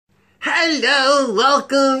Hello,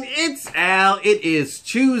 welcome, it's Al. It is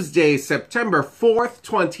Tuesday, September 4th,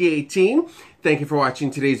 2018. Thank you for watching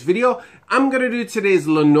today's video. I'm going to do today's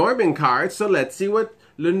Lenormand card, so let's see what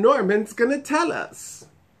Lenormand's going to tell us.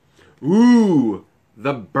 Ooh,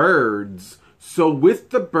 the birds. So with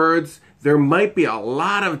the birds, there might be a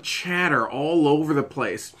lot of chatter all over the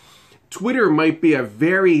place. Twitter might be a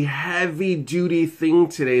very heavy-duty thing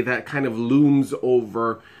today that kind of looms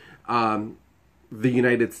over the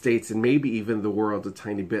United States and maybe even the world a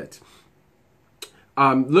tiny bit.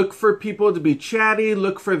 Look for people to be chatty,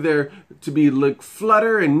 look for there to be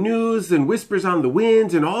flutter and news and whispers on the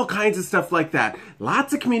wind and all kinds of stuff like that.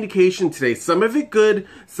 Lots of communication today. Some of it good,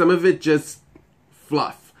 some of it just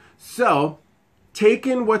fluff. So take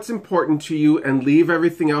in what's important to you and leave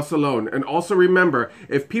everything else alone. And also remember,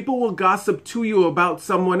 if people will gossip to you about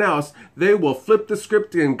someone else, they will flip the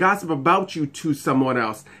script and gossip about you to someone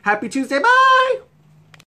else. Happy Tuesday, bye!